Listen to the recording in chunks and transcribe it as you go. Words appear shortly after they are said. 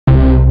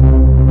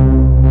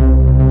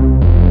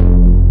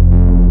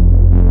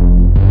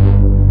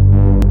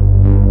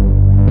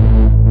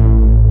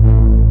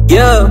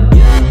Yeah.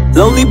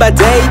 Lonely by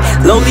day,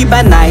 lonely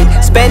by night,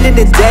 spending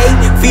the day,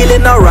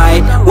 feeling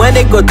alright. When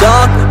it go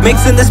dark,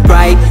 mixing the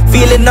sprite,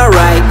 feeling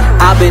alright.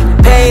 I've been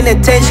paying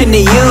attention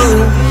to you,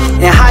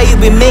 and how you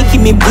been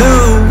making me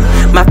blue.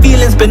 My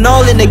feelings been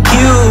all in the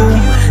queue,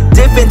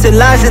 difference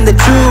in lies and the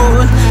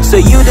truth. So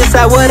you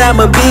decide what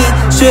I'ma be.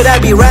 Should I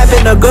be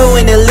rapping or go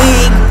in the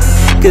league?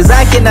 Cause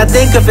I cannot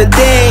think of a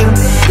thing.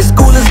 The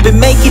school has been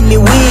making me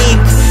weak,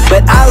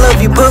 but I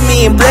love you, put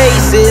me in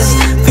places.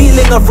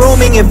 Feeling of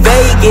roaming in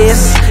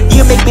Vegas,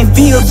 you make me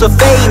feel so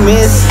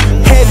famous.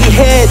 Heavy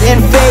head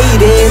and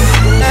faded.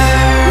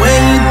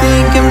 When you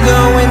think I'm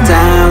going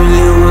down,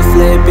 you will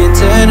flip and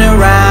turn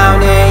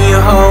around, and you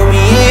hold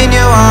me in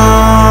your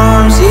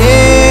arms,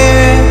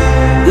 yeah.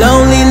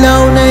 Lonely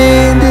loner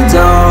in the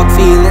dark,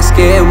 feeling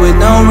scared with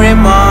no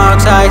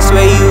remarks. I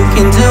swear you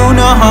can do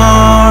no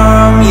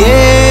harm,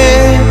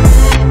 yeah.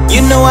 You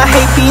know I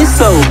hate being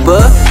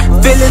sober,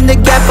 filling the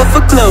gap of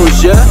a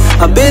closure.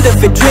 A bit of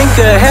a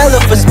drinker, hell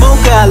of a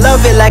smoker. I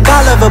love it like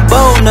I love a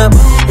boner.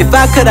 If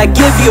I could, I'd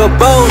give you a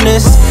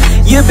bonus.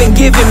 You've been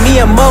giving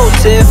me a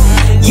motive.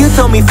 You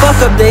told me fuck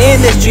up the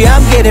industry.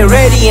 I'm getting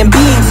ready and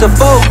being so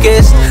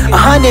focused.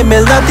 100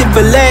 mil, nothing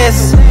for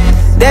less.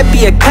 That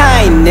be a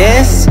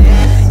kindness.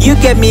 You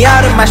get me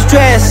out of my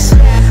stress,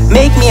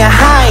 make me a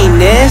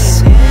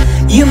highness.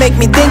 You make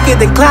me think of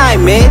the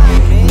climate,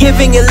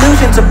 giving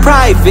illusions of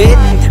private,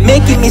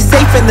 making me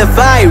safe from the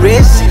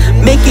virus,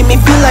 making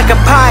me feel like a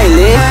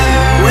pilot.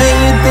 When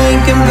you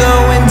think I'm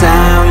going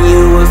down,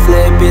 you will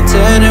flip and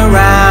turn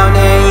around,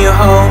 and you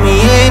hold me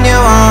in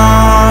your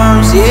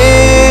arms,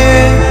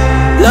 yeah.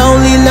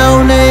 Lonely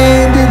loner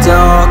in the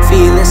dark,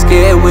 feeling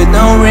scared with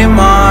no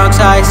remarks.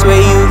 I swear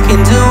you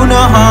can do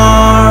no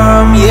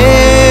harm,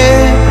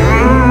 yeah.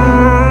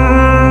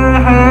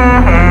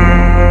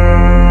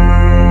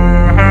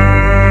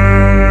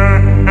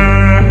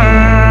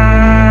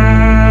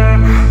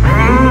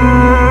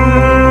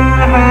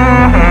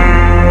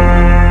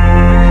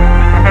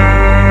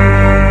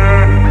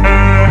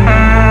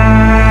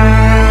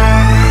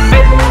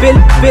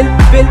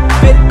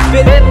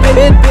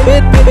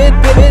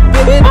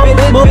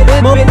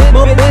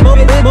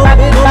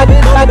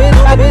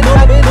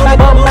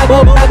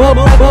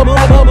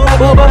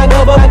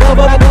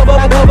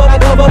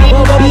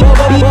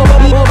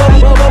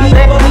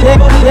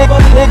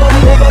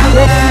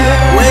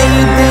 When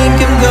you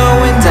think I'm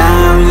going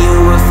down, you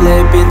will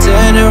flip and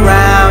turn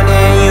around,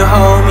 and you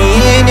hold me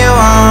in your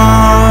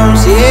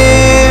arms,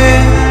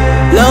 yeah.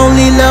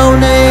 Lonely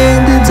loner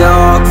in the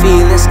dark,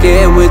 feeling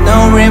scared with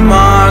no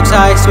remarks.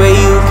 I swear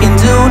you